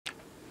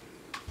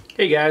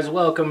Hey guys,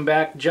 welcome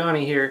back.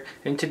 Johnny here.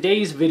 In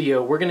today's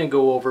video, we're going to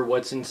go over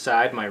what's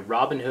inside my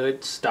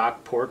Robinhood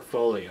stock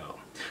portfolio.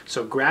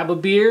 So grab a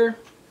beer,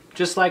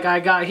 just like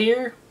I got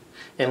here,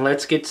 and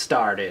let's get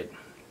started.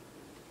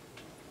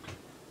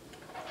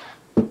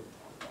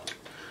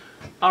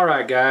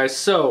 Alright guys,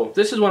 so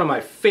this is one of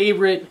my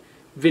favorite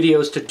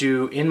videos to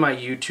do in my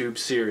YouTube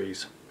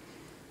series.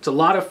 It's a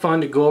lot of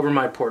fun to go over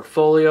my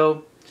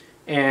portfolio,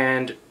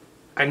 and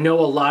I know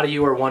a lot of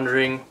you are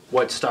wondering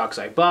what stocks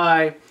I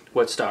buy,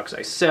 what stocks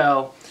I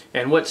sell,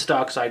 and what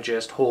stocks I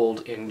just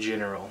hold in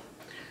general.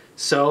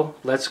 So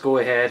let's go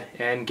ahead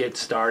and get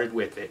started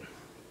with it.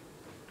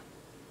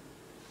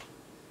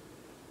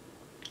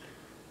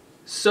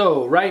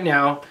 So right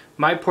now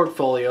my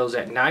portfolio is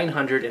at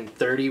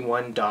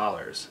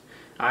 $931.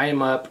 I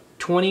am up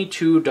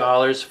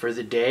 $22 for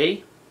the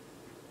day,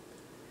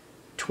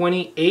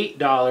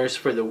 $28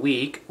 for the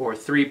week, or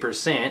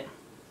 3%,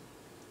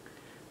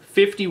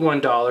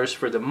 $51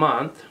 for the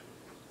month,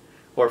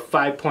 or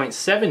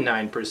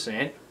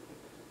 5.79%,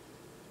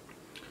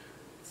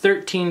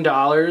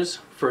 $13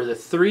 for the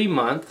 3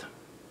 month,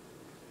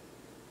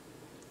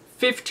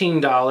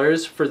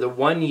 $15 for the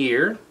 1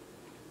 year,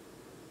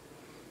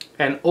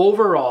 and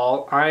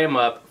overall I am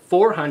up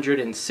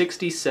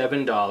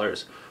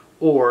 $467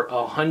 or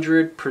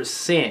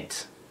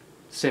 100%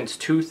 since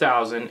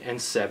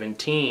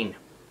 2017.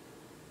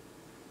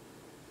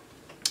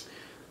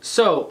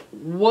 So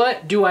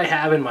what do I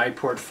have in my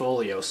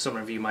portfolio? Some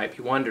of you might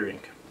be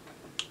wondering.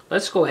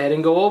 Let's go ahead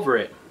and go over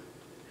it.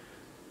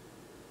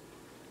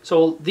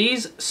 So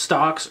these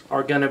stocks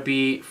are going to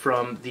be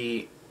from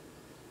the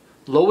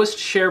lowest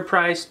share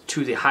price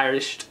to the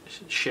highest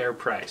share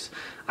price.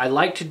 I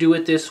like to do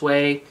it this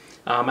way.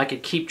 I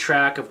could keep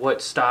track of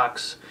what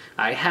stocks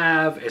I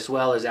have, as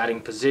well as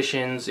adding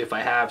positions. If I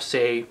have,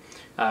 say,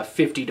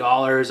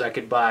 $50, I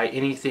could buy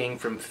anything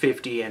from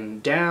 50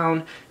 and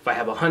down. If I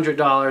have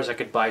 $100, I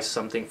could buy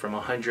something from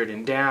 100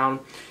 and down.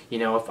 You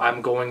know, if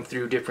I'm going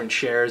through different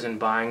shares and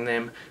buying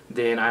them,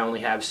 then I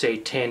only have, say,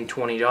 $10,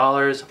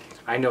 $20.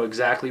 I know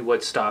exactly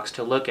what stocks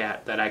to look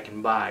at that I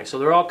can buy. So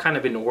they're all kind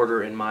of in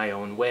order in my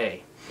own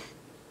way.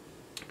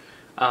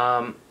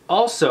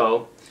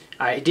 Also,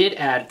 I did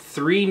add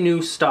 3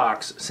 new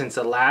stocks since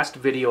the last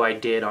video I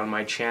did on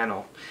my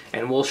channel,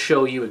 and we'll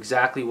show you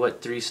exactly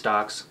what 3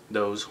 stocks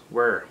those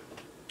were.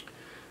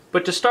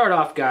 But to start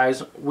off,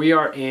 guys, we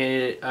are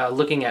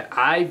looking at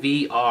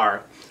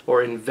IVR,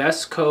 or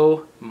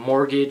Invesco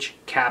Mortgage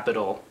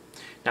Capital.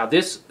 Now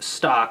this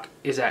stock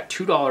is at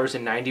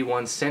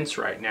 $2.91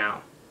 right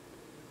now.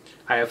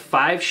 I have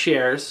 5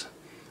 shares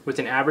with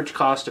an average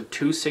cost of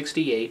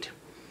 $2.68.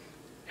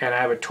 And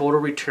I have a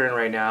total return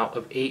right now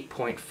of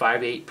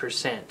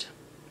 8.58%.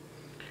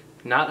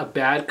 Not a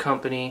bad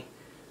company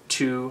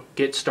to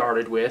get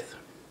started with.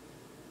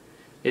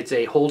 It's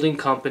a holding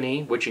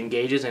company which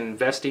engages in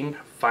investing,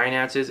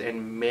 finances,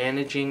 and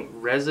managing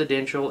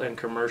residential and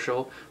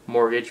commercial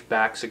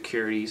mortgage-backed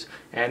securities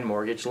and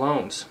mortgage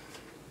loans.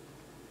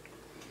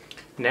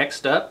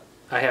 Next up,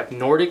 I have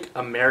Nordic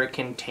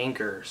American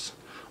Tankers,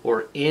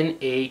 or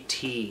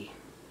NAT.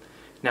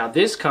 Now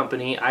this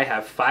company, I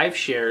have 5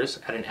 shares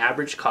at an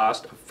average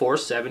cost of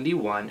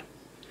 $4.71,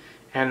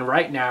 and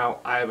right now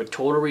I have a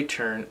total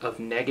return of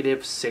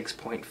negative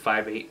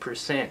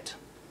 6.58%.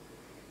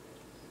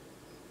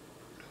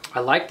 I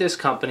like this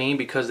company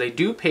because they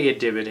do pay a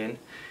dividend,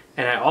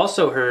 and I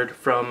also heard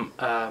from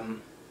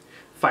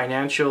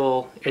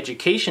financial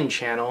education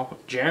channel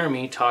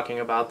Jeremy talking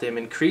about them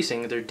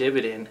increasing their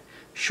dividend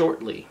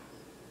shortly.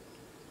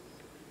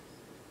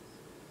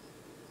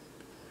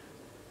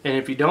 And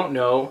if you don't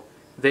know,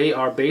 they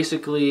are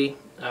basically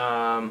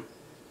an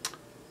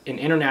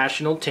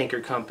international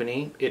tanker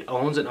company. It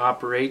owns and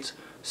operates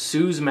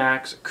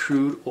Suezmax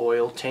crude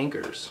oil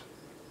tankers.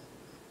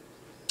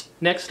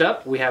 Next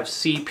up, we have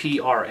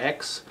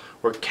CPRX,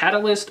 or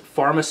Catalyst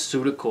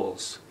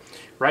Pharmaceuticals.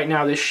 Right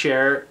now this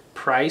share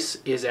price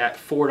is at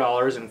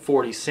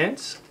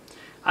 $4.40.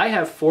 I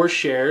have 4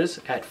 shares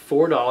at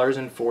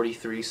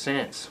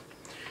 $4.43.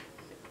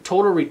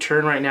 Total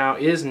return right now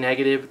is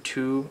negative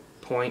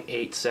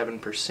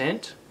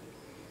 2.87%.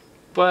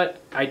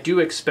 But I do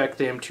expect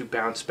them to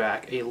bounce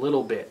back a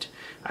little bit.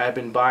 I have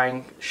been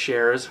buying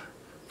shares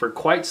for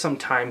quite some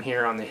time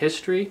here on the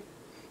history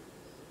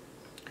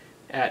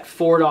at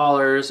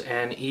 $4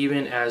 and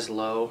even as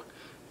low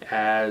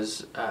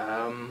as,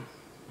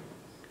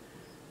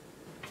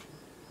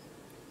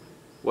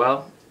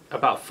 well,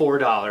 about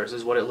 $4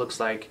 is what it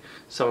looks like.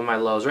 Some of my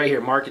lows. Right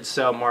here, market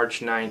sell March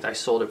 9th, I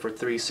sold it for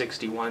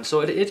 $3.61.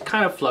 So it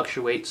kind of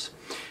fluctuates.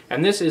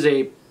 And this is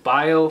a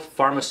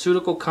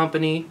biopharmaceutical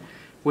company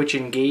which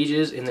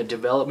engages in the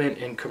development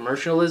and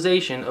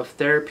commercialization of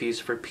therapies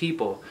for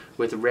people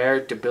with rare,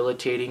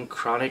 debilitating,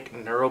 chronic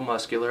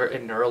neuromuscular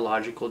and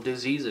neurological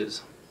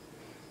diseases.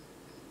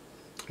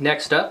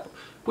 Next up,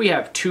 we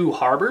have Two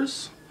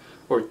Harbors,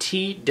 or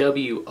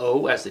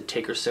TWO as the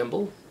ticker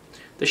symbol.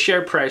 The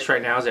share price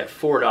right now is at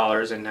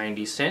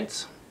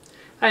 $4.90.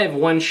 I have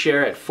 1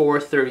 share at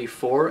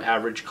 $4.34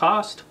 average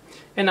cost,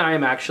 and I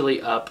am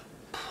actually up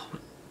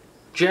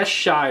just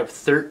shy of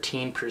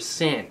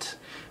 13%,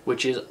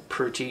 which is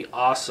pretty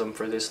awesome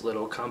for this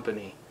little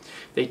company.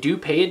 They do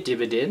pay a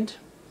dividend.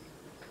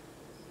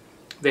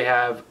 They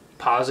have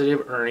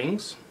positive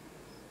earnings.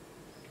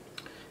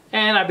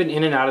 And I've been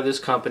in and out of this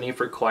company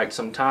for quite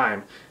some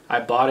time. I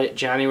bought it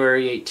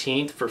January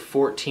 18th for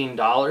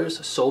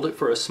 $14, sold it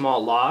for a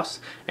small loss,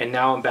 and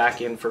now I'm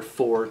back in for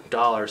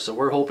 $4. So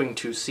we're hoping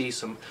to see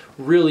some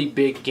really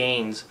big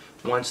gains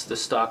once the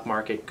stock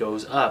market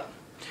goes up.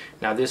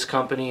 Now this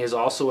company is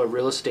also a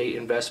real estate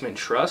investment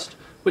trust,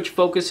 which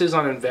focuses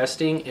on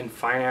investing in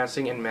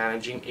financing and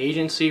managing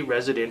agency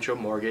residential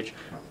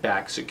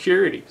mortgage-backed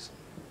securities.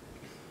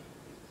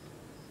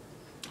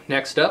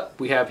 Next up,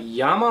 we have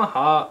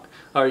Yamana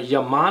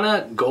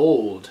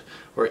Gold,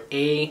 or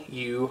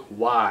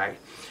AUY.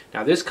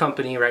 Now this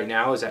company right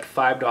now is at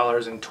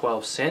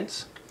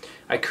 $5.12.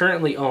 I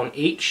currently own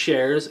 8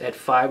 shares at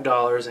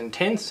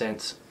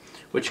 $5.10,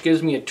 which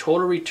gives me a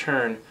total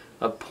return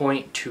of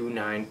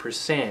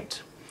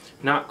 0.29%.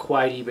 Not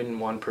quite even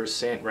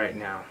 1% right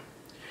now.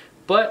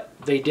 But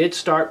they did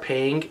start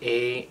paying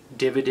a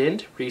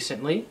dividend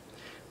recently.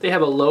 They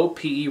have a low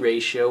PE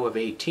ratio of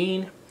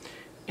 18,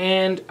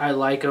 and I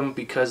like them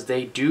because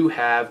they do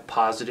have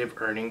positive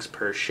earnings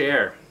per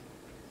share.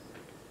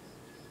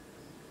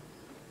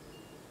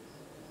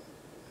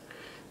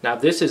 Now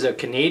this is a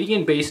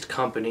Canadian-based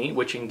company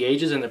which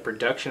engages in the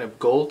production of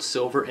gold,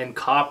 silver, and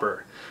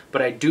copper.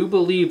 But I do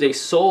believe they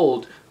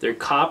sold their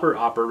copper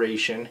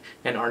operation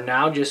and are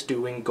now just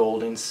doing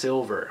gold and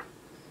silver.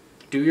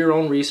 Do your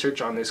own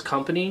research on this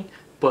company,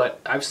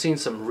 but I've seen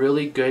some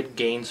really good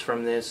gains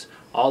from this,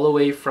 all the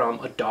way from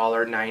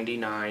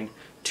 $1.99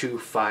 to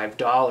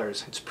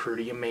 $5. It's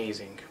pretty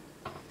amazing.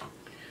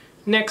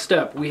 Next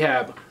up, we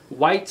have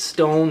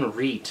Whitestone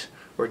REIT,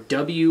 or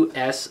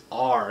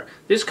WSR.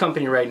 This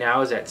company right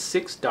now is at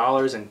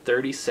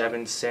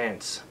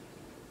 $6.37.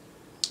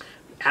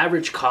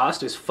 Average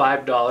cost is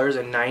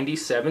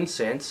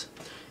 $5.97,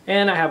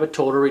 and I have a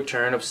total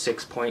return of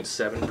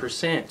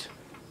 6.7%.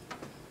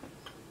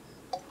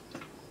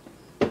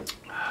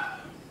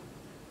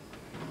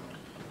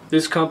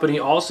 This company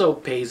also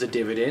pays a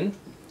dividend,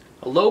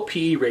 a low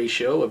PE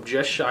ratio of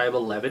just shy of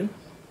 11.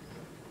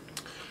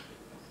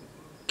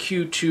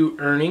 Q2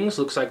 earnings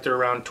looks like they're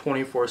around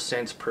 24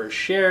 cents per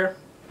share.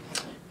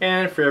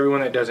 And for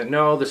everyone that doesn't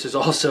know, this is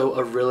also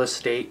a real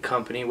estate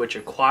company which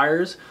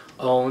acquires,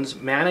 owns,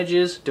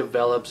 manages,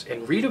 develops,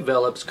 and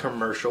redevelops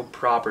commercial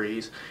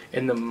properties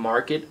in the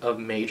market of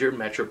major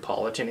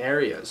metropolitan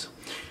areas.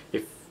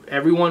 If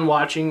everyone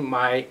watching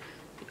my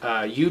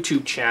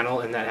YouTube channel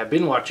and that have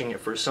been watching it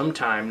for some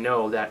time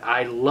know that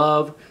I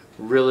love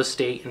real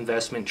estate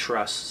investment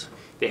trusts.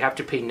 They have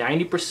to pay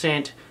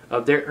 90%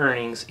 of their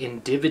earnings in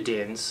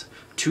dividends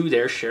to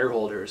their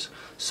shareholders.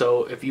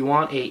 So if you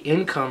want a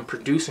income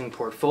producing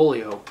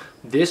portfolio,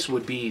 this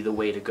would be the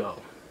way to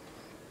go.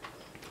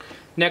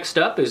 Next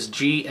up is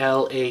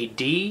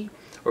GLAD,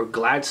 or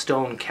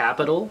Gladstone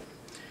Capital.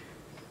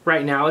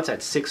 Right now it's at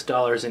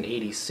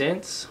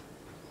 $6.80.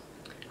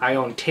 I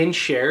own 10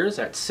 shares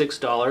at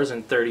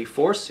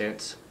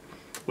 $6.34,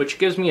 which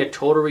gives me a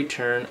total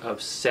return of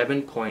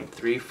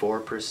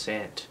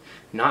 7.34%.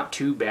 Not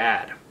too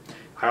bad.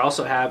 I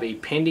also have a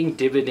pending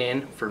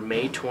dividend for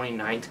May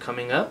 29th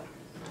coming up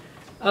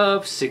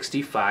of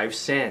 65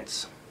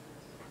 cents.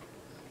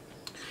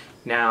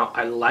 Now,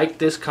 I like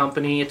this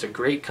company. It's a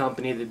great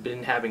company. They've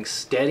been having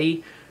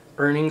steady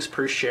earnings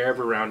per share of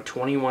around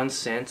 21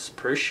 cents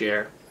per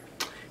share.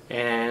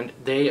 And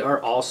they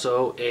are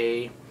also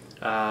a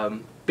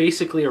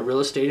basically a real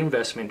estate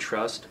investment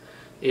trust.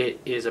 It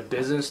is a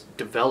business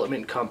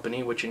development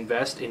company which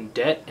invests in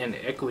debt and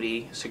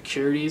equity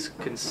securities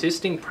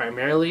consisting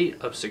primarily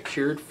of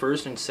secured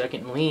first and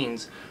second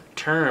liens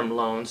term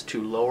loans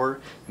to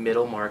lower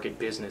middle market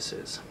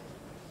businesses.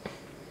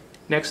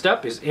 Next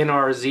up is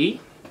NRZ,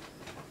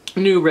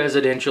 new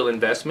residential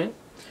investment.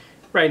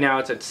 Right now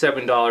it's at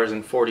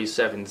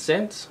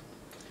 $7.47.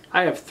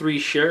 I have 3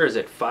 shares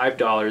at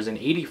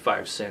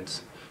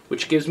 $5.85,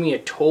 which gives me a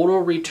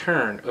total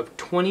return of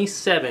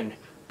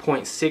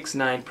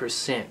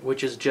 27.69%,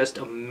 which is just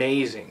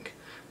amazing.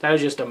 That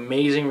is just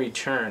amazing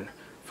return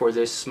for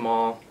this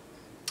small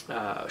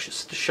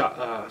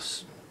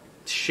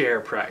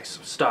share price,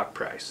 stock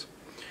price.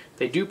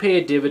 They do pay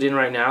a dividend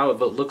right now of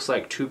what looks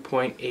like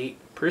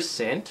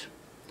 2.8%,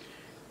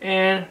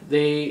 and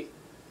they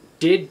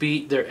did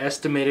beat their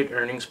estimated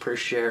earnings per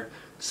share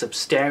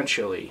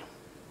substantially,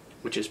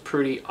 which is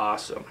pretty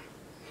awesome.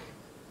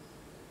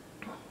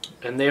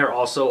 And they are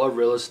also a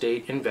real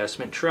estate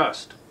investment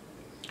trust.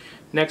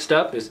 Next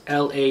up is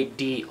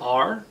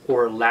LADR,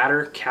 or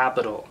Ladder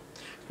Capital.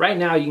 Right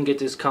now you can get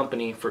this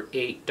company for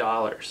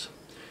 $8.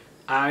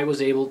 I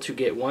was able to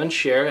get 1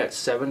 share at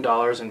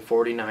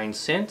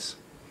 $7.49,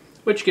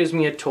 which gives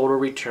me a total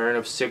return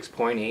of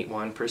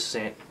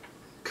 6.81%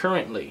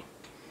 currently.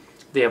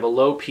 They have a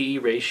low PE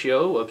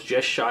ratio of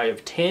just shy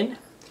of 10,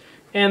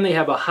 and they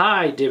have a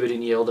high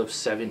dividend yield of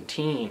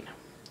 17.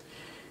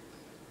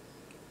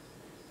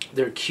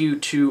 their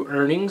Q2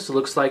 earnings.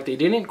 Looks like they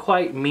didn't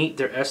quite meet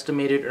their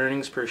estimated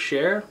earnings per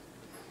share,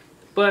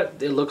 but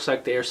it looks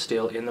like they are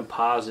still in the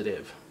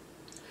positive.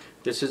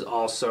 This is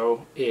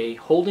also a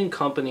holding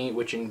company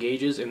which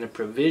engages in the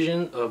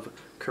provision of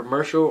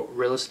commercial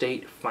real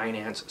estate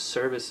finance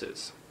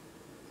services.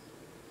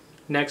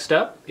 Next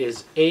up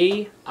is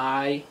ARI,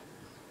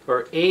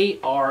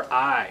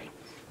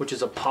 which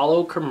is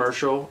Apollo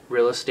Commercial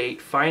Real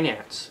Estate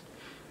Finance.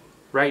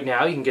 Right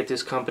now you can get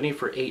this company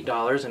for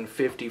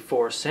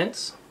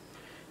 $8.54.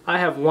 I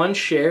have one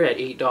share at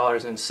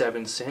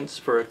 $8.07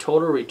 for a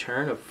total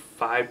return of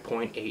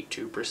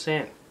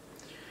 5.82%.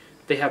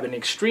 They have an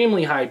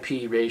extremely high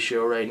P/E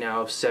ratio right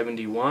now of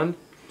 71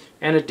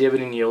 and a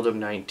dividend yield of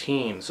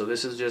 19. So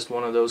this is just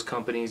one of those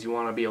companies you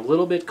want to be a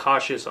little bit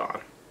cautious on.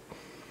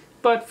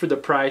 But for the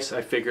price,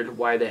 I figured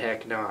why the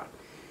heck not.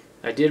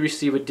 I did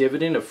receive a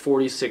dividend of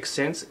 46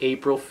 cents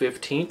April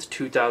 15th,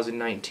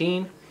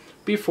 2019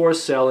 before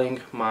selling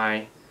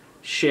my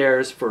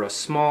shares for a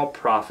small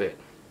profit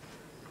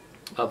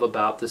of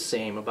about the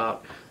same,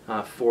 about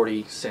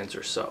 40 cents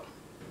or so.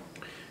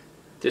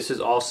 This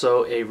is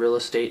also a real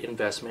estate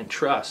investment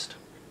trust.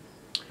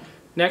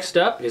 Next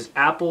up is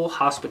Apple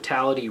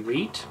Hospitality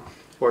REIT,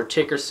 or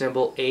ticker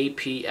symbol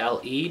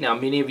APLE. Now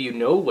many of you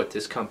know what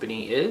this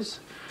company is.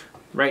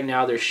 Right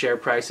now their share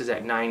price is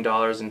at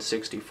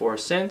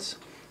 $9.64.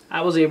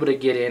 I was able to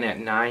get in at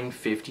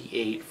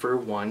 $9.58 for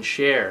one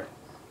share,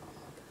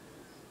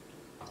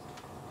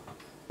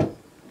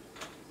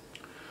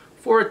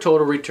 for a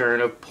total return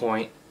of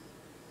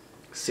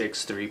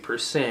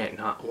 0.63%,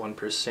 not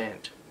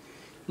 1%.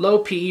 Low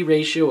P/E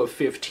ratio of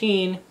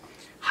 15,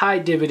 high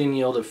dividend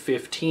yield of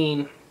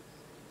 15,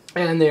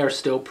 and they are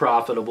still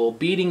profitable,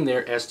 beating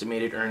their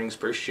estimated earnings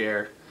per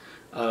share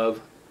of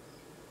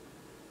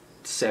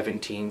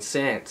 17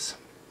 cents.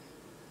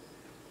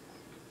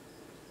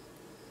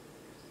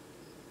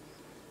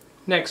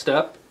 Next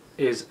up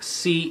is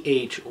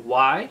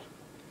CHY,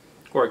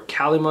 or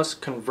Calamus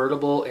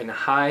Convertible and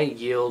High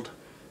Yield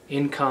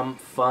Income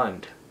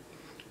Fund.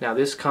 Now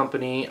this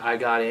company I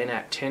got in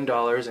at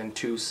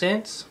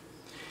 $10.02,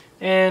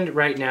 and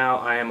right now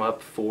I am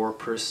up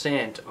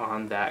 4%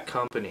 on that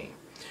company.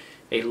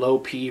 A low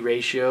P/E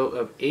ratio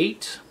of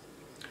 8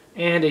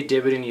 and a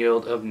dividend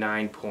yield of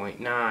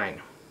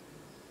 9.9.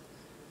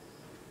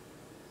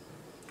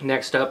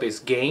 Next up is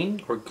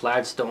Gain, or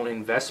Gladstone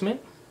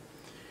Investment.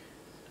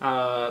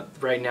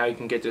 Right now you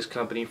can get this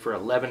company for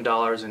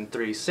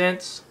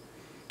 $11.03.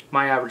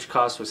 My average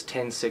cost was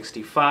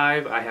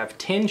 $10.65. I have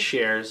 10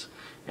 shares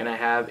and I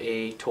have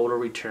a total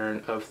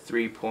return of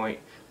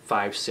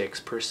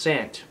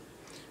 3.56%.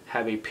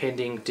 Have a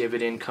pending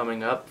dividend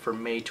coming up for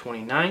May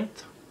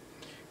 29th,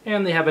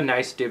 and they have a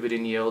nice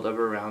dividend yield of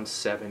around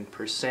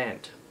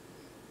 7%.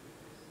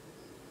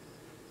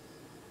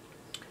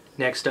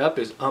 Next up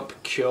is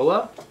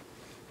Umpqua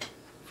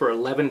for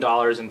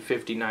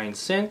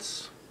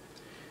 $11.59.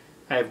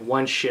 I have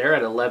one share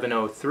at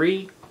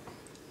 $11.03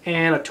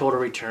 and a total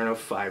return of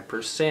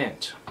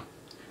 5%.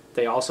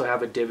 They also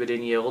have a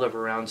dividend yield of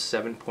around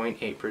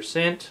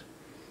 7.8%,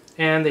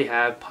 and they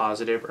have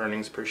positive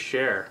earnings per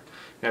share.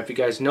 Now if you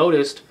guys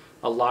noticed,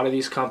 a lot of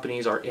these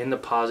companies are in the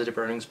positive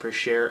earnings per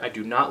share. I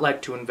do not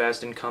like to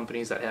invest in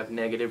companies that have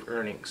negative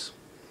earnings.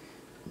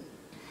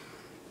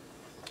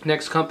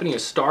 Next company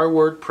is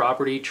Starwood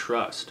Property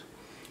Trust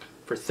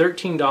for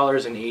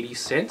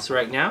 $13.80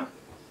 right now.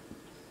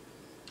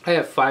 I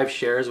have 5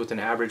 shares with an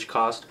average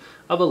cost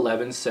of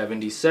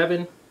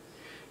 $11.77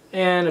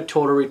 and a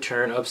total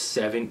return of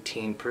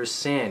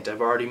 17%.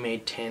 I've already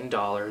made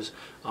 $10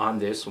 on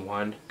this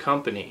one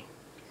company.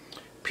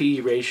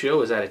 P/E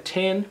ratio is at a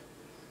 10.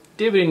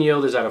 Dividend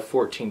yield is at a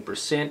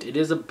 14%. It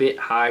is a bit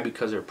high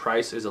because their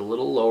price is a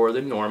little lower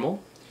than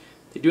normal.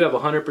 They do have a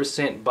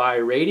 100% buy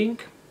rating,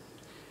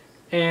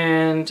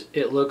 and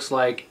it looks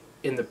like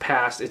in the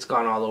past it's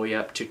gone all the way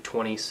up to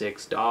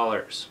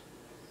 $26.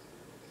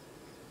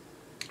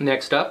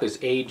 Next up is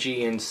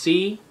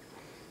AGNC,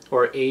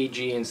 or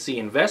AGNC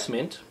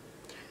Investment,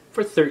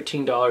 for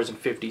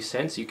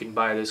 $13.50. You can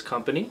buy this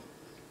company.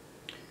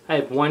 I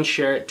have one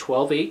share at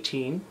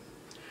 $12.18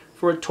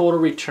 for a total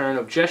return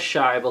of just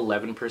shy of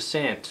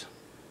 11%.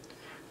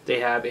 They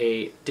have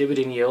a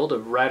dividend yield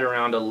of right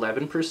around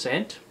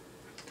 11%,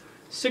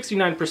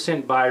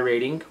 69% buy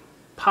rating,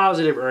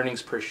 positive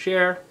earnings per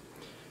share,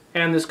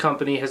 and this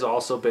company has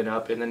also been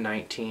up in the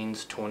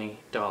 19s,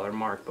 $20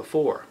 mark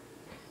before.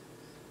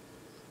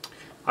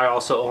 I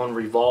also own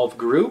Revolve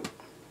Group,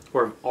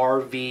 or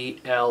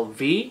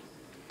RVLV.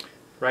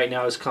 Right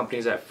now this company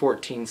is at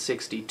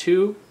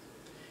 $14.62,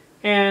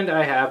 and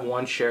I have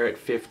one share at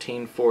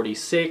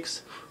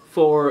 $15.46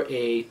 for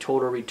a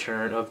total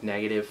return of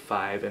negative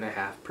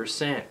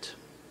 5.5%.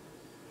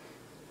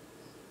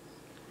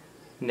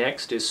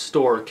 Next is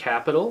Store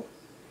Capital,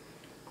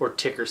 or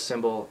ticker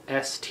symbol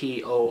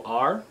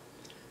STOR,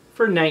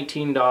 for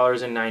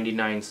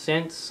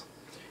 $19.99.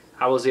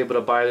 I was able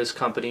to buy this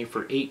company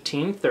for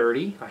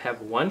 $18.30. I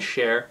have one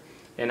share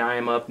and I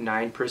am up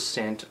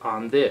 9%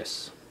 on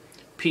this.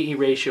 P/E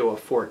ratio of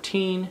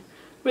 14,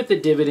 with a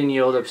dividend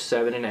yield of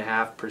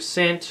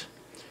 7.5%.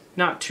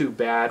 Not too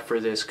bad for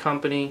this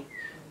company.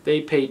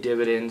 They pay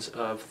dividends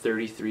of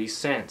 33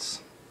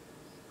 cents.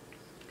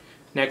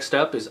 Next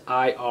up is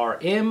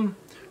IRM,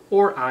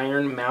 or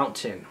Iron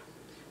Mountain.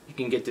 You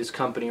can get this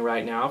company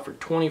right now for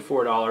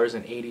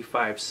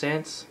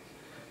 $24.85.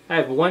 I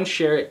have one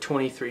share at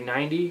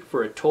 $23.90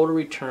 for a total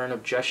return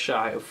of just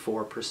shy of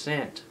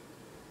 4%.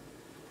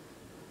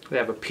 They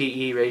have a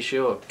PE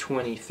ratio of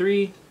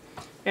 23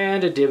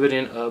 and a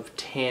dividend of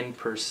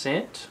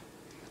 10%.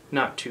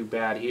 Not too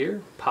bad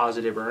here.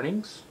 Positive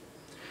earnings.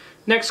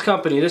 Next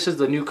company, this is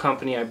the new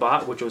company I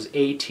bought, which was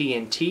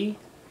AT&T.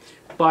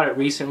 Bought it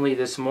recently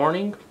this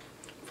morning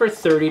for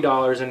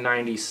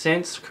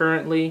 $30.90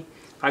 currently.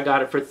 I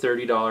got it for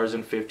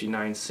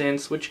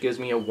 $30.59, which gives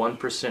me a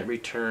 1%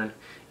 return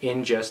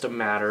in just a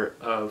matter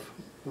of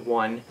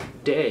 1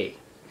 day.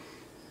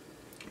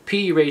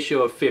 PE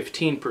ratio of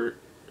 15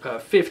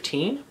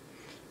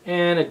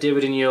 and a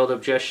dividend yield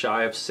of just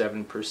shy of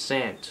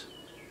 7%.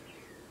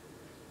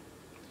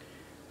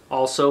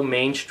 Also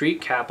Main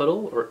Street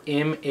Capital, or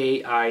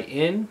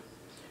MAIN.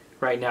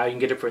 Right now you can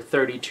get it for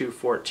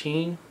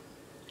 $32.14.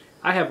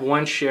 I have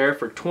one share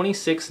for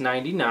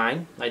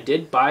 $26.99. I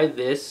did buy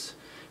this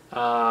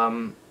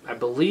I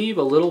believe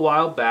a little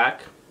while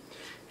back,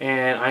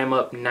 and I am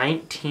up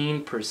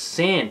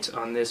 19%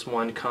 on this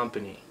one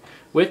company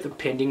with the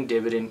pending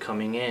dividend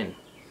coming in.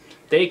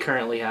 They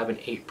currently have an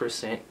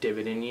 8%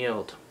 dividend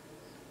yield.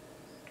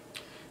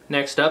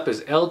 Next up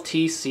is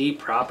LTC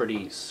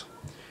Properties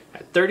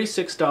at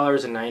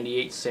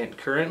 $36.98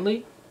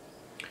 currently.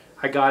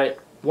 I got it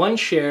one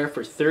share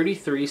for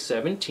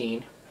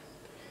 $33.17,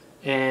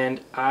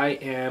 and I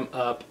am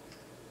up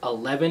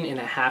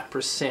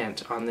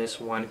 11.5% on this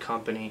one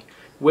company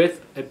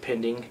with a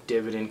pending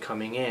dividend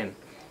coming in.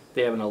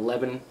 They have an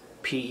 11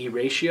 PE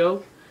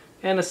ratio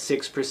and a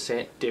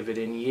 6%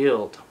 dividend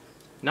yield.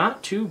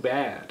 Not too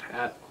bad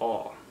at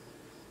all.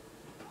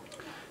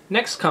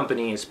 Next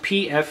company is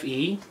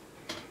PFE.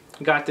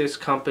 Got this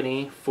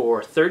company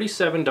for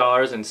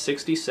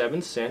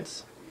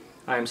 $37.67.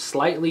 I'm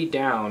slightly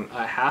down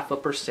a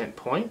 0.5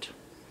 point.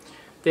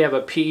 They have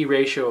a PE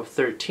ratio of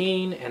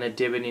 13 and a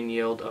dividend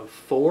yield of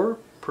 4%.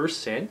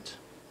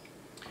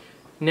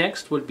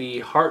 Next would be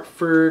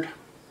Hartford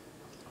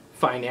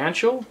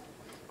Financial,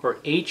 or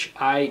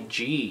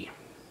HIG.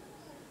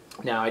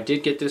 Now I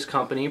did get this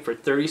company for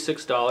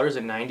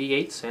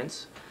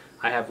 $36.98.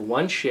 I have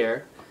one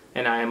share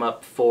and I am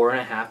up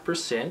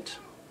 4.5%.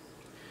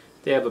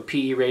 They have a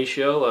PE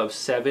ratio of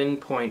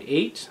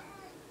 7.8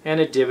 and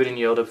a dividend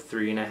yield of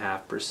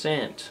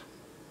 3.5%.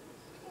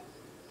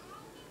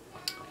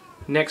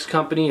 Next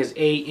company is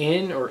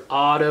AN, or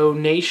Auto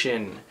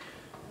Nation.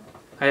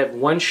 I have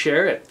one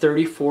share at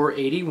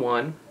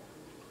 $34.81,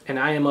 and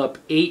I am up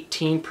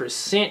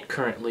 18%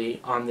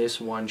 currently on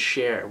this one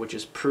share, which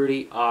is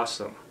pretty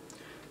awesome.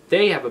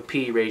 They have a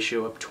PE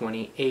ratio of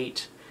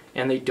 28,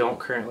 and they don't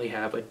currently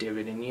have a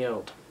dividend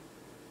yield.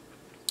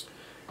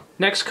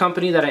 Next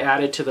company that I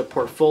added to the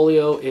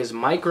portfolio is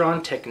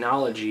Micron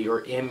Technology,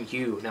 or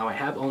MU. Now I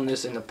have owned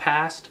this in the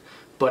past,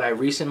 but I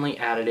recently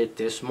added it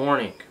this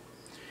morning.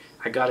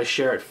 I got a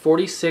share at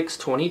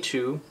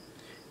 $46.22,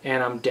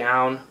 and I'm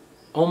down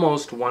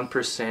almost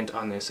 1%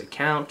 on this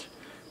account.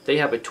 They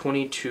have a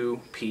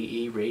 22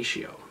 PE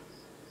ratio.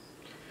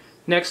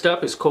 Next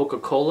up is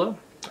Coca-Cola.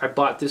 I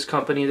bought this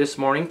company this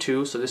morning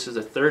too, so this is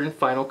the third and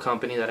final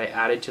company that I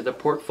added to the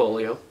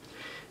portfolio.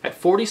 At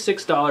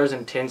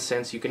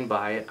 $46.10 you can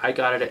buy it. I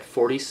got it at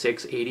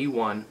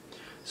 $46.81,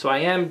 so I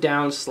am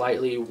down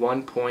slightly,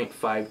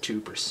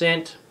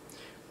 1.52%,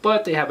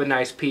 but they have a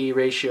nice PE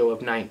ratio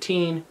of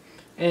 19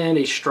 and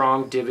a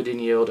strong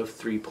dividend yield of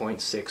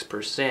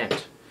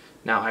 3.6%.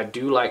 Now I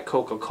do like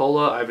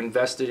Coca-Cola. I've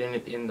invested in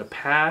it in the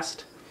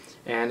past,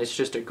 and it's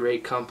just a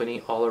great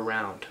company all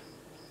around.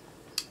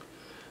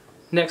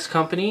 Next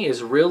company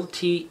is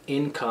Realty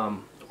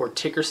Income, or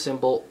ticker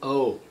symbol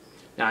O.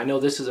 Now I know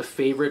this is a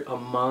favorite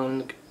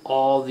among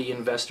all the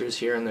investors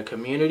here in the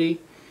community.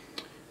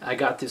 I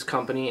got this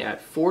company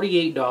at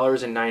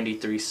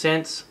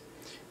 $48.93,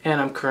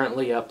 and I'm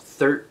currently up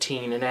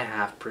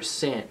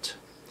 13.5%.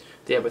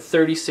 They have a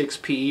 36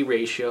 PE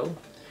ratio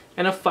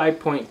and a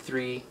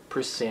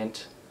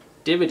 5.3%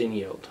 dividend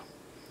yield.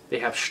 They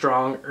have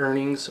strong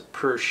earnings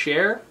per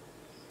share,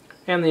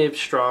 and they have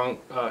strong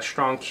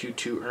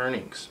Q2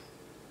 earnings.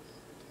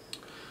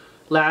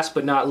 Last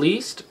but not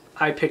least,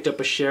 I picked up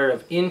a share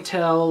of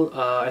Intel,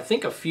 I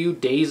think a few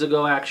days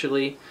ago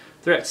actually.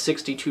 They're at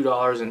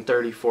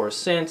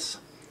 $62.34.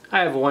 I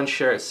have one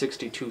share at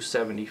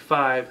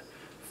 $62.75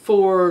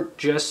 for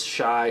just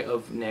shy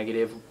of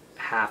negative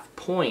half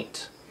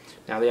point.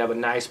 Now they have a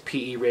nice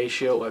PE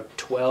ratio of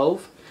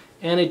 12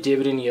 and a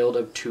dividend yield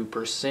of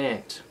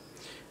 2%.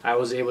 I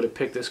was able to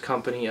pick this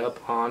company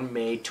up on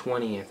May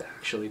 20th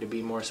actually, to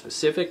be more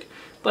specific,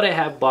 but I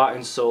have bought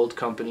and sold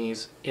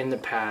companies in the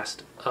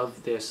past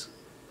of this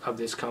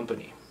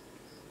company.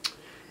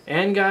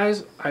 And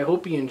guys, I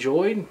hope you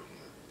enjoyed.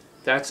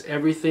 That's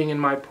everything in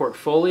my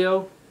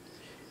portfolio.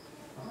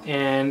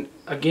 And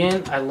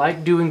again, I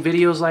like doing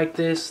videos like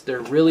this. They're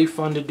really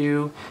fun to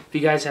do. If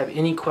you guys have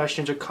any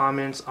questions or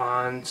comments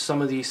on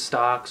some of these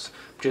stocks,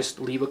 just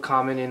leave a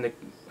comment in the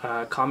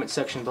comment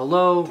section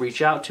below.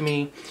 Reach out to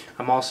me.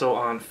 I'm also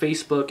on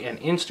Facebook and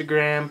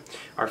Instagram.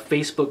 Our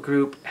Facebook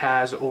group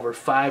has over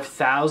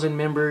 5,000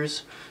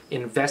 members.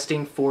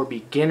 Investing for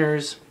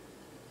Beginners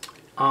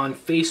on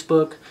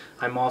Facebook.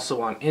 I'm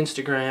also on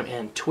Instagram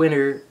and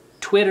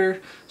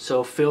Twitter,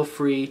 so feel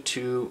free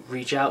to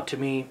reach out to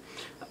me.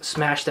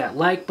 Smash that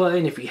like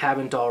button if you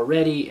haven't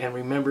already, and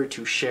remember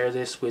to share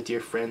this with your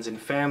friends and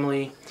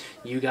family.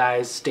 You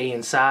guys stay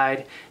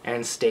inside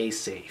and stay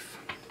safe.